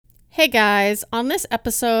Hey guys, on this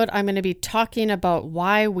episode, I'm going to be talking about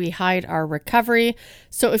why we hide our recovery.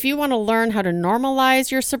 So if you want to learn how to normalize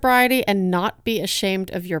your sobriety and not be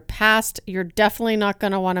ashamed of your past, you're definitely not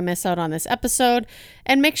going to want to miss out on this episode.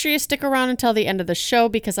 And make sure you stick around until the end of the show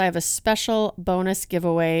because I have a special bonus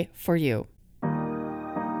giveaway for you.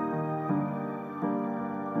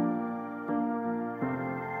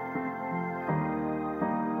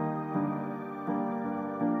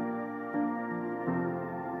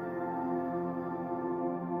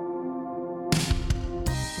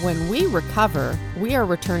 When we recover, we are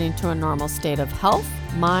returning to a normal state of health,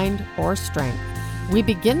 mind, or strength. We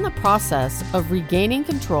begin the process of regaining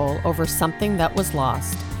control over something that was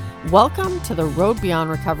lost. Welcome to the Road Beyond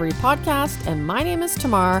Recovery podcast, and my name is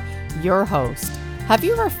Tamar, your host. Have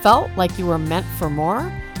you ever felt like you were meant for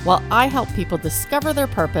more? Well, I help people discover their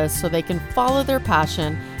purpose so they can follow their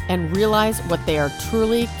passion and realize what they are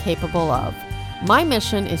truly capable of. My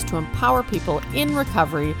mission is to empower people in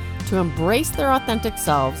recovery to embrace their authentic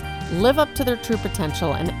selves, live up to their true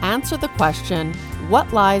potential, and answer the question,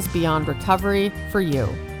 what lies beyond recovery for you?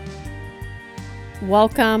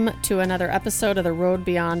 Welcome to another episode of the Road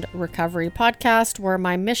Beyond Recovery podcast, where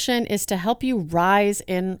my mission is to help you rise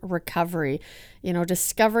in recovery,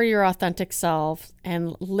 discover your authentic self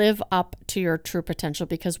and live up to your true potential,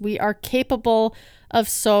 because we are capable of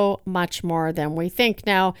so much more than we think.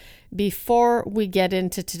 Now, before we get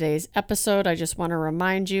into today's episode, I just want to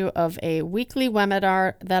remind you of a weekly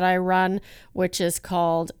webinar that I run, which is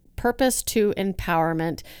called Purpose to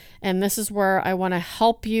Empowerment. And this is where I want to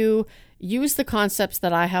help you use the concepts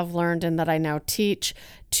that I have learned and that I now teach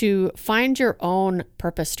to find your own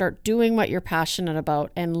purpose, start doing what you're passionate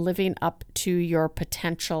about and living up to your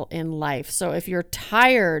potential in life. So if you're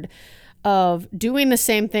tired of doing the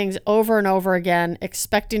same things over and over again,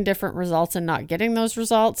 expecting different results and not getting those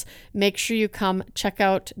results, make sure you come check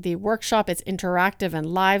out the workshop. It's interactive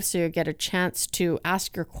and live, so you get a chance to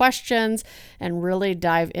ask your questions and really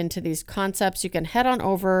dive into these concepts. You can head on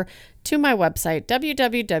over to my website,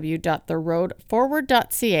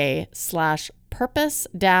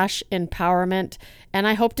 www.theroadforward.ca/purpose-empowerment, and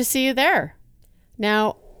I hope to see you there.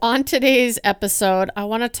 Now, on today's episode, I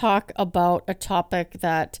want to talk about a topic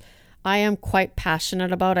that I am quite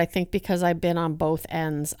passionate about, I think, because I've been on both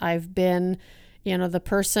ends. I've been, the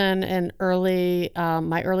person in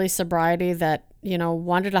my early sobriety that,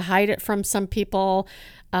 wanted to hide it from some people.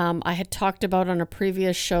 I had talked about on a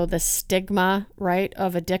previous show the stigma, right,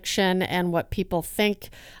 of addiction and what people think.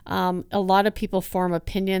 A lot of people form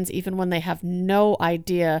opinions even when they have no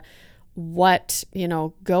idea what,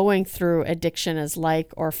 going through addiction is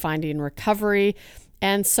like or finding recovery.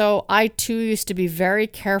 And so I too used to be very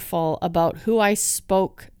careful about who I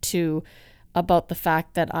spoke to about the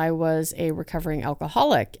fact that I was a recovering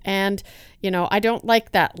alcoholic. And, I don't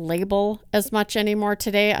like that label as much anymore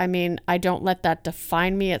today. I mean, I don't let that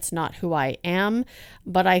define me. It's not who I am.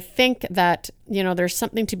 But I think that, there's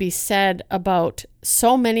something to be said about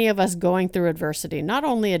so many of us going through adversity, not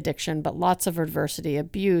only addiction, but lots of adversity,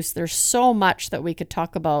 abuse. There's so much that we could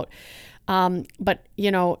talk about. But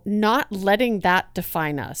not letting that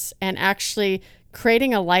define us and actually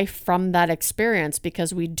creating a life from that experience,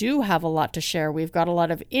 because we do have a lot to share. We've got a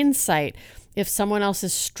lot of insight. If someone else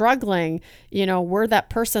is struggling, we're that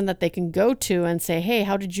person that they can go to and say, hey,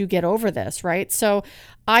 how did you get over this? Right. So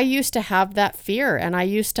I used to have that fear and I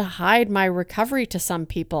used to hide my recovery to some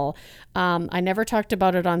people. I never talked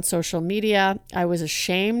about it on social media. I was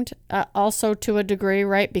ashamed also to a degree,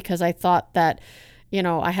 right? Because I thought that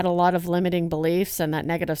I had a lot of limiting beliefs and that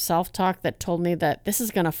negative self-talk that told me that this is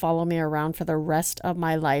going to follow me around for the rest of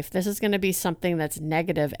my life. This is going to be something that's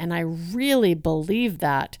negative. And I really believed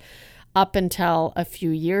that up until a few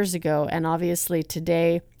years ago. And obviously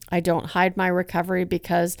today, I don't hide my recovery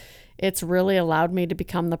because it's really allowed me to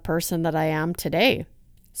become the person that I am today.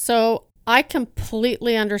 So I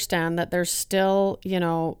completely understand that there's still,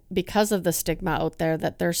 because of the stigma out there,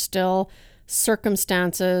 that there's still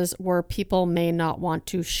circumstances where people may not want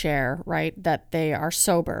to share, right? That they are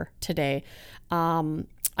sober today. I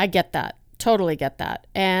get that. Totally get that.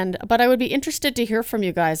 But I would be interested to hear from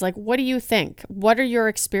you guys. Like, what do you think? What are your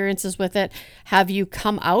experiences with it? Have you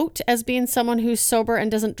come out as being someone who's sober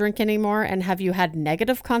and doesn't drink anymore? And have you had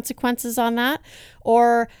negative consequences on that?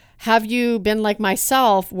 Or have you been like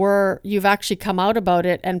myself where you've actually come out about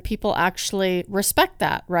it and people actually respect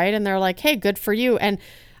that, right? And they're like, hey, good for you. And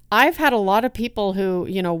I've had a lot of people who,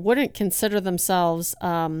 wouldn't consider themselves,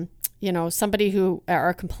 somebody who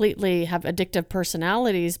are completely have addictive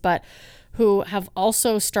personalities, but who have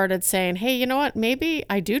also started saying, hey, you know what, maybe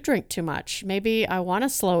I do drink too much. Maybe I want to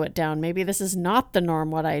slow it down. Maybe this is not the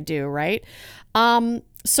norm, what I do, right?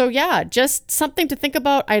 So yeah, just something to think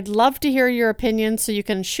about. I'd love to hear your opinion. So you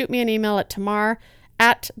can shoot me an email at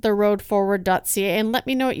tamar@theroadforward.ca and let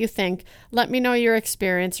me know what you think. Let me know your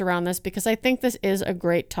experience around this, because I think this is a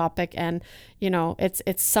great topic, and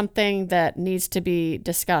it's something that needs to be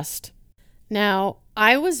discussed. Now,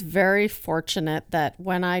 I was very fortunate that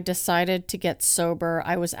when I decided to get sober,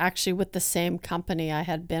 I was actually with the same company I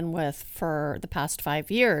had been with for the past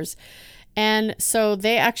 5 years. And so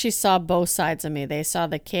they actually saw both sides of me. They saw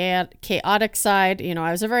the chaotic side.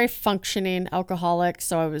 I was a very functioning alcoholic,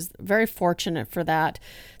 so I was very fortunate for that.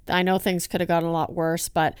 I know things could have gotten a lot worse,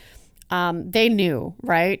 but they knew,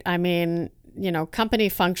 right? I mean, company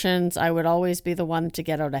functions, I would always be the one to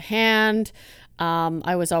get out of hand.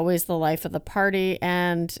 I was always the life of the party,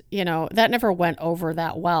 and, that never went over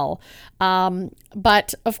that well.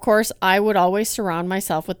 But of course, I would always surround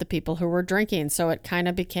myself with the people who were drinking. So it kind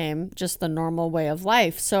of became just the normal way of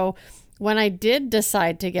life. So when I did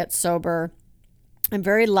decide to get sober, I'm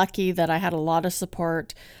very lucky that I had a lot of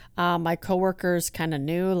support. My coworkers kind of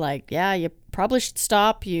knew, like, yeah, you probably should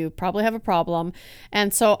stop. You probably have a problem.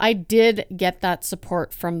 And so I did get that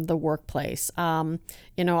support from the workplace.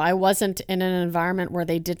 I wasn't in an environment where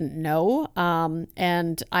they didn't know.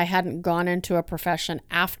 And I hadn't gone into a profession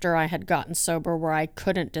after I had gotten sober where I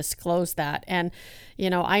couldn't disclose that. And,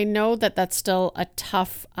 I know that that's still a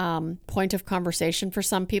tough point of conversation for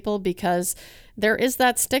some people, because there is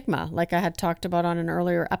that stigma, like I had talked about on an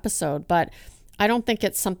earlier episode. But I don't think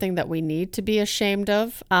it's something that we need to be ashamed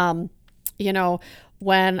of.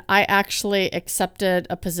 When I actually accepted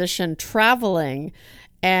a position traveling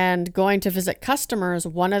and going to visit customers,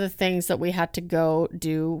 one of the things that we had to go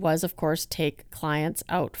do was, of course, take clients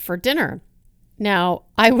out for dinner. Now,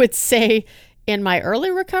 I would say in my early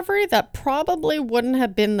recovery, that probably wouldn't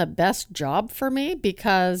have been the best job for me,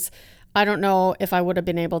 because I don't know if I would have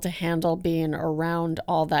been able to handle being around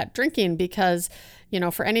all that drinking, because,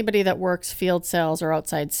 for anybody that works field sales or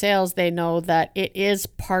outside sales, they know that it is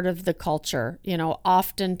part of the culture.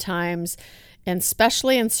 Oftentimes, and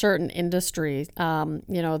especially in certain industries,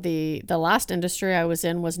 the last industry I was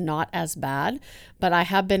in was not as bad, but I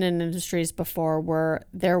have been in industries before where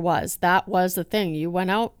that was the thing. You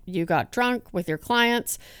went out, you got drunk with your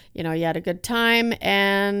clients, you had a good time,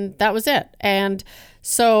 and that was it. And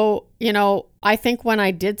so, I think when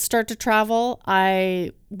I did start to travel,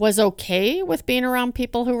 I was okay with being around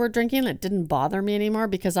people who were drinking. It didn't bother me anymore,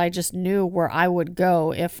 because I just knew where I would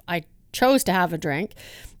go if I chose to have a drink.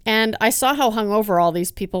 And I saw how hungover all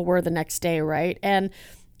these people were the next day, right? And,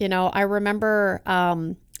 I remember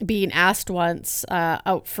being asked once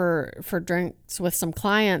out for drinks with some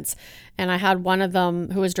clients, and I had one of them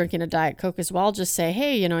who was drinking a Diet Coke as well just say,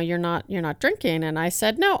 "Hey, you're not drinking." And I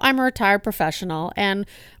said, "No, I'm a retired professional." And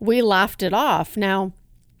we laughed it off. Now,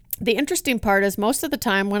 the interesting part is most of the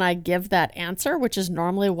time when I give that answer, which is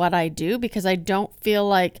normally what I do, because I don't feel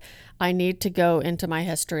like I need to go into my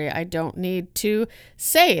history. I don't need to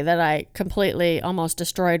say that I completely almost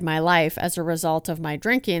destroyed my life as a result of my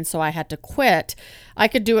drinking, so I had to quit. I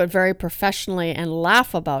could do it very professionally and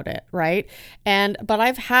laugh about it, right? But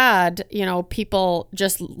I've had, people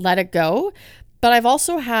just let it go. But I've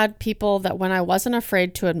also had people that when I wasn't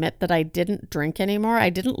afraid to admit that I didn't drink anymore, I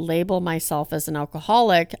didn't label myself as an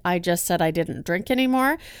alcoholic. I just said I didn't drink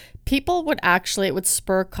anymore. People it would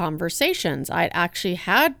spur conversations. I'd actually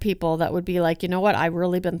had people that would be like, "You know what? I've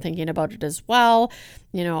really been thinking about it as well.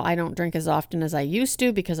 I don't drink as often as I used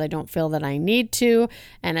to because I don't feel that I need to.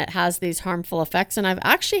 And it has these harmful effects." And I've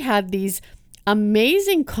actually had these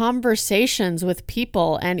amazing conversations with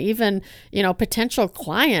people and even, potential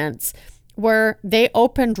clients where they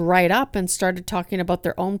opened right up and started talking about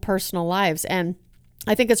their own personal lives. And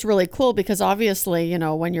I think it's really cool because obviously,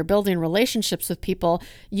 when you're building relationships with people,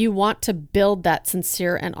 you want to build that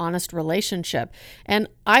sincere and honest relationship. And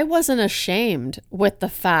I wasn't ashamed with the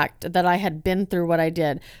fact that I had been through what I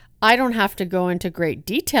did. I don't have to go into great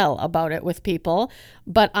detail about it with people,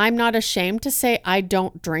 but I'm not ashamed to say I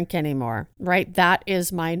don't drink anymore, right? That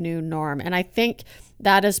is my new norm. And I think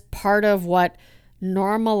that is part of what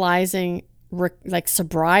normalizing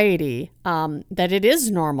sobriety, that it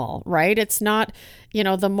is normal, right? It's not,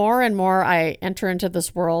 the more and more I enter into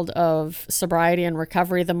this world of sobriety and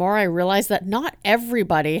recovery, the more I realize that not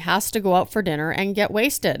everybody has to go out for dinner and get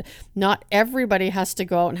wasted. Not everybody has to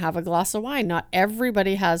go out and have a glass of wine. Not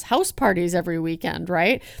everybody has house parties every weekend,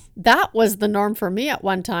 right? That was the norm for me at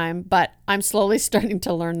one time, but I'm slowly starting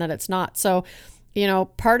to learn that it's not. So,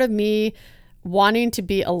 part of me wanting to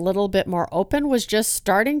be a little bit more open was just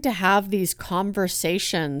starting to have these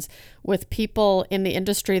conversations with people in the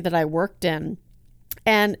industry that I worked in.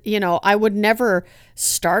 And, I would never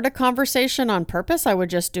start a conversation on purpose. I would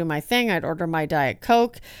just do my thing. I'd order my Diet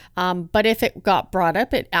Coke. But if it got brought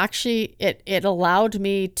up, it allowed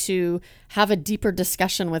me to have a deeper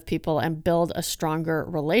discussion with people and build a stronger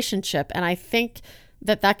relationship. And I think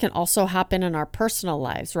that can also happen in our personal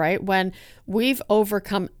lives, right? When we've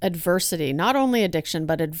overcome adversity, not only addiction,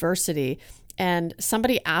 but adversity, and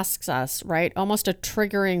somebody asks us, right, almost a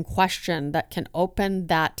triggering question that can open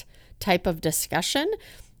that type of discussion.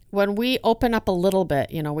 When we open up a little bit,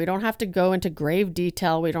 we don't have to go into grave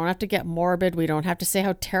detail. We don't have to get morbid. We don't have to say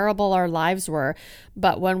how terrible our lives were.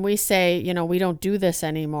 But when we say, we don't do this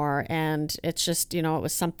anymore, and it's just, it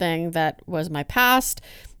was something that was my past,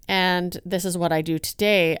 and this is what I do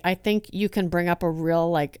today, I think you can bring up a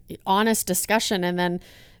real, honest discussion, and then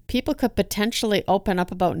people could potentially open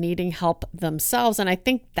up about needing help themselves. And I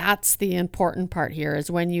think that's the important part here,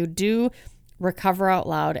 is when you do recover out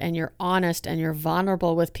loud and you're honest and you're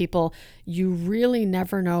vulnerable with people, you really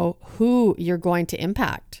never know who you're going to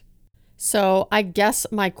impact. So I guess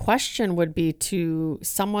my question would be to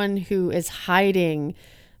someone who is hiding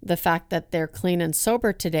the fact that they're clean and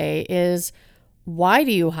sober today is, why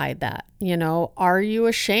do you hide that? Are you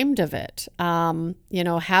ashamed of it?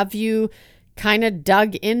 Have you kind of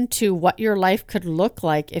dug into what your life could look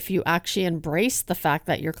like if you actually embrace the fact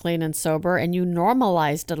that you're clean and sober, and you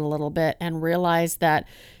normalized it a little bit and realized that,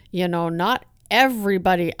 not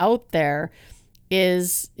everybody out there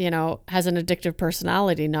is, has an addictive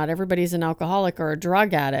personality. Not everybody's an alcoholic or a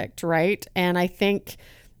drug addict, right? And I think,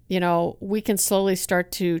 we can slowly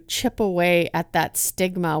start to chip away at that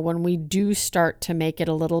stigma when we do start to make it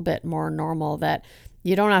a little bit more normal, that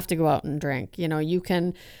you don't have to go out and drink. You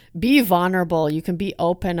can be vulnerable. You can be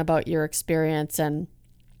open about your experience. And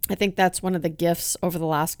I think that's one of the gifts over the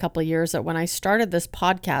last couple of years, that when I started this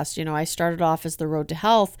podcast, I started off as The Road to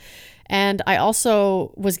Health. And I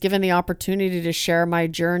also was given the opportunity to share my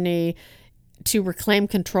journey to reclaim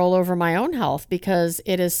control over my own health, because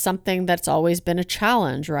it is something that's always been a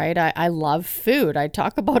challenge, right? I love food. I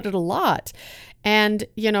talk about it a lot. And,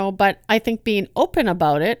 but I think being open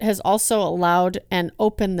about it has also allowed and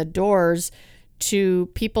opened the doors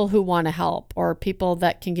to people who want to help, or people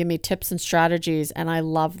that can give me tips and strategies. And I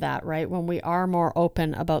love that, right? When we are more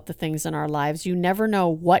open about the things in our lives, you never know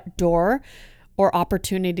what door or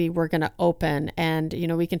opportunity we're going to open. And,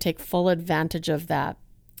 we can take full advantage of that.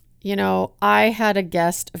 I had a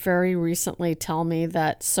guest very recently tell me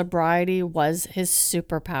that sobriety was his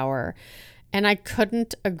superpower. And I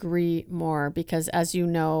couldn't agree more, because as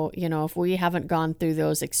if we haven't gone through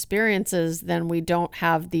those experiences, then we don't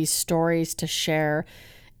have these stories to share.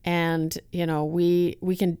 And, we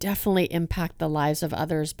can definitely impact the lives of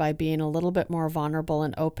others by being a little bit more vulnerable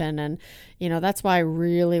and open. And, that's why I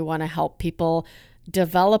really want to help people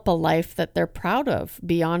develop a life that they're proud of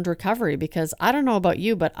beyond recovery, because I don't know about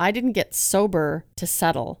you, but I didn't get sober to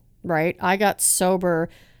settle, right? I got sober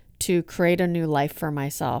to create a new life for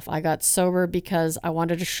myself. I got sober because I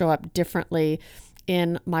wanted to show up differently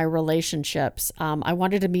in my relationships. I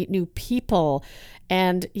wanted to meet new people.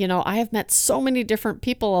 And, I have met so many different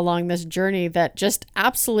people along this journey that just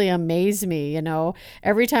absolutely amaze me.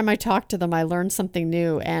 Every time I talk to them, I learn something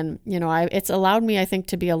new. And, it's allowed me, I think,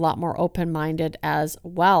 to be a lot more open-minded as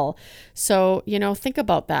well. So, think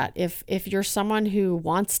about that. If you're someone who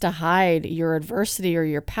wants to hide your adversity or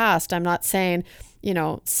your past, I'm not saying,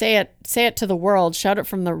 say it to the world, shout it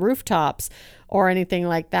from the rooftops or anything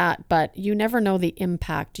like that. But you never know the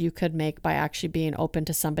impact you could make by actually being open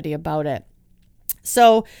to somebody about it.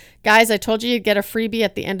 So guys, I told you you'd get a freebie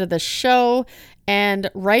at the end of the show.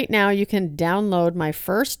 And right now you can download my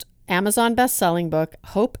first Amazon best-selling book,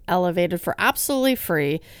 Hope Elevated, for absolutely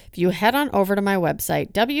free. If you head on over to my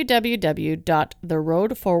website,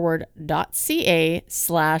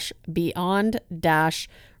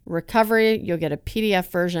 www.theroadforward.ca/beyond-recovery. You'll get a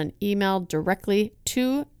PDF version emailed directly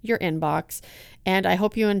to your inbox. And I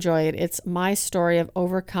hope you enjoy it. It's my story of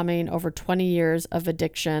overcoming over 20 years of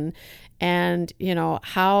addiction, and,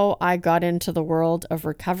 how I got into the world of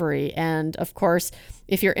recovery. And of course,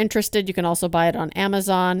 if you're interested, you can also buy it on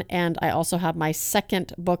Amazon. And I also have my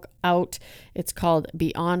second book out. It's called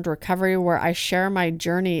Beyond Recovery, where I share my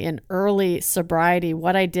journey in early sobriety,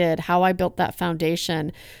 what I did, how I built that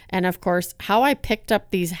foundation, and of course, how I picked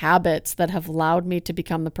up these habits that have allowed me to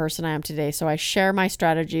become the person I am today. So I share my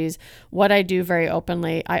strategies, what I do very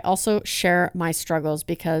openly. I also share my struggles,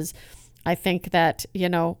 because I think that,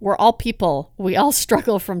 we're all people. We all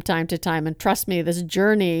struggle from time to time. And trust me, this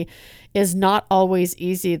journey is not always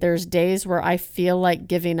easy. There's days where I feel like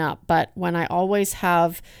giving up. But when I always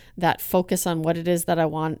have that focus on what it is that I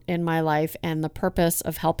want in my life and the purpose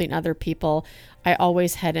of helping other people, I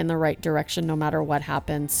always head in the right direction no matter what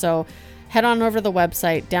happens. So head on over to the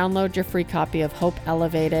website, download your free copy of Hope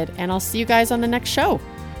Elevated, and I'll see you guys on the next show.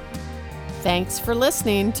 Thanks for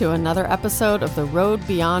listening to another episode of The Road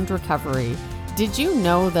Beyond Recovery. Did you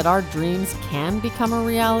know that our dreams can become a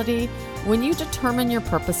reality? When you determine your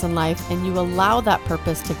purpose in life and you allow that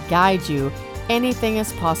purpose to guide you, anything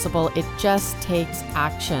is possible. It just takes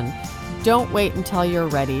action. Don't wait until you're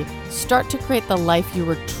ready. Start to create the life you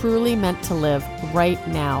were truly meant to live right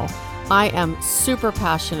now. I am super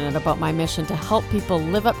passionate about my mission to help people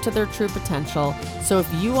live up to their true potential. So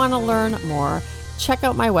if you want to learn more, check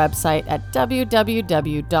out my website at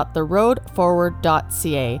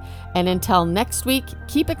www.theroadforward.ca. And until next week,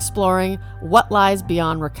 keep exploring what lies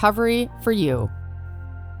beyond recovery for you.